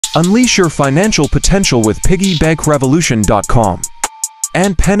Unleash your financial potential with piggybankrevolution.com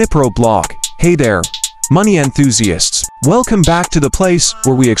and PennyPro blog. Hey there, money enthusiasts. Welcome back to the place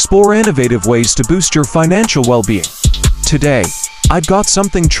where we explore innovative ways to boost your financial well-being. Today, I've got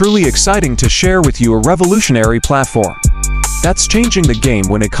something truly exciting to share with you, a revolutionary platform that's changing the game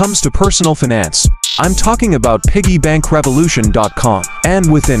when it comes to personal finance. I'm talking about piggybankrevolution.com, and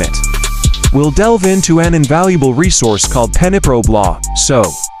within it, we'll delve into an invaluable resource called PennyPro blog. So,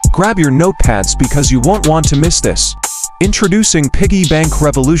 grab your notepads because you won't want to miss this. Introducing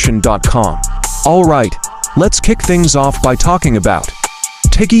piggybankrevolution.com. Alright, let's kick things off by talking about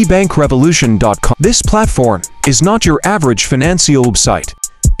piggybankrevolution.com. This platform is not your average financial website.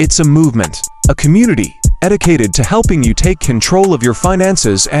 It's a movement, a community, dedicated to helping you take control of your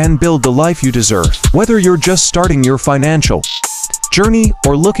finances and build the life you deserve. Whether you're just starting your financial journey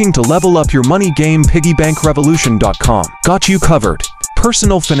or looking to level up your money game, piggybankrevolution.com got you covered.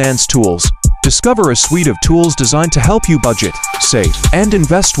 Personal finance tools. Discover a suite of tools designed to help you budget, save, and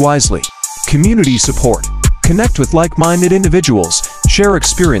invest wisely. Community support. Connect with like-minded individuals, share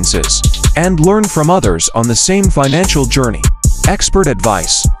experiences, and learn from others on the same financial journey. Expert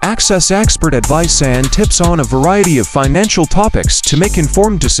advice. Access expert advice and tips on a variety of financial topics to make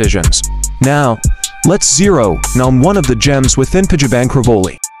informed decisions. Now, let's zero in on one of the gems within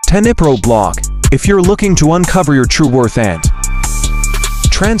PennyPro. PennyPro blog. If you're looking to uncover your true worth and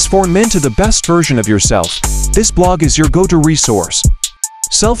transform into the best version of yourself, this blog is your go-to resource.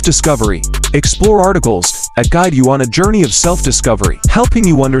 Self-discovery. Explore articles that guide you on a journey of self-discovery, helping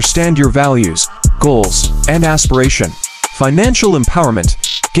you understand your values, goals, and aspiration. Financial empowerment.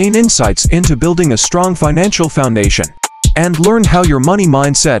 Gain insights into building a strong financial foundation and learn how your money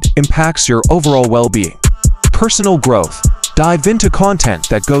mindset impacts your overall well-being. Personal growth. Dive into content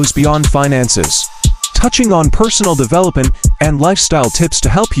that goes beyond finances, touching on personal development and lifestyle tips to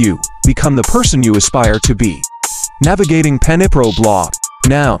help you become the person you aspire to be. Navigating PennyPro blog.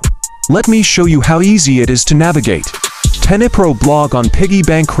 Now, let me show you how easy it is to navigate PennyPro blog on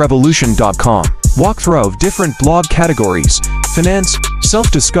piggybankrevolution.com. Walkthrough of different blog categories: finance,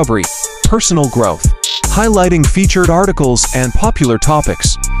 self-discovery, personal growth, highlighting featured articles and popular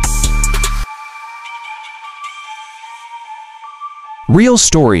topics. Real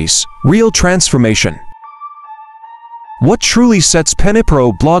stories, real transformation. What truly sets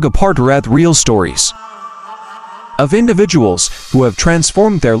PennyPro blog apart are the real stories of individuals who have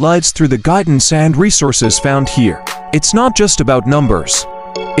transformed their lives through the guidance and resources found here. It's not just about numbers.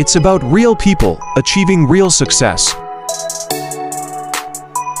 It's about real people achieving real success.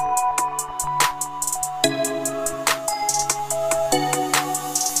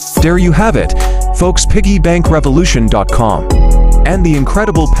 There you have it, folks. piggybankrevolution.com and the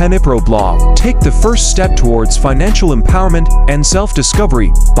incredible PennyPro blog. Take the first step towards financial empowerment and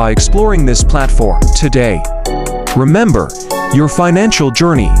self-discovery by exploring this platform today. Remember, your financial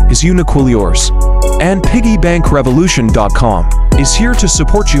journey is uniquely yours, and piggybankrevolution.com is here to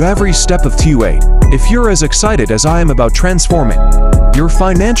support you every step of the way. If you're as excited as I am about transforming your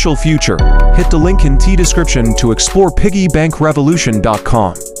financial future, hit the link in the description to explore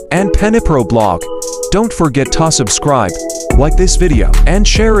piggybankrevolution.com and PennyPro blog. Don't forget to subscribe, like this video, and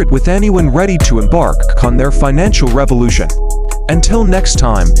share it with anyone ready to embark on their financial revolution. Until next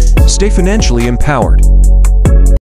time, stay financially empowered.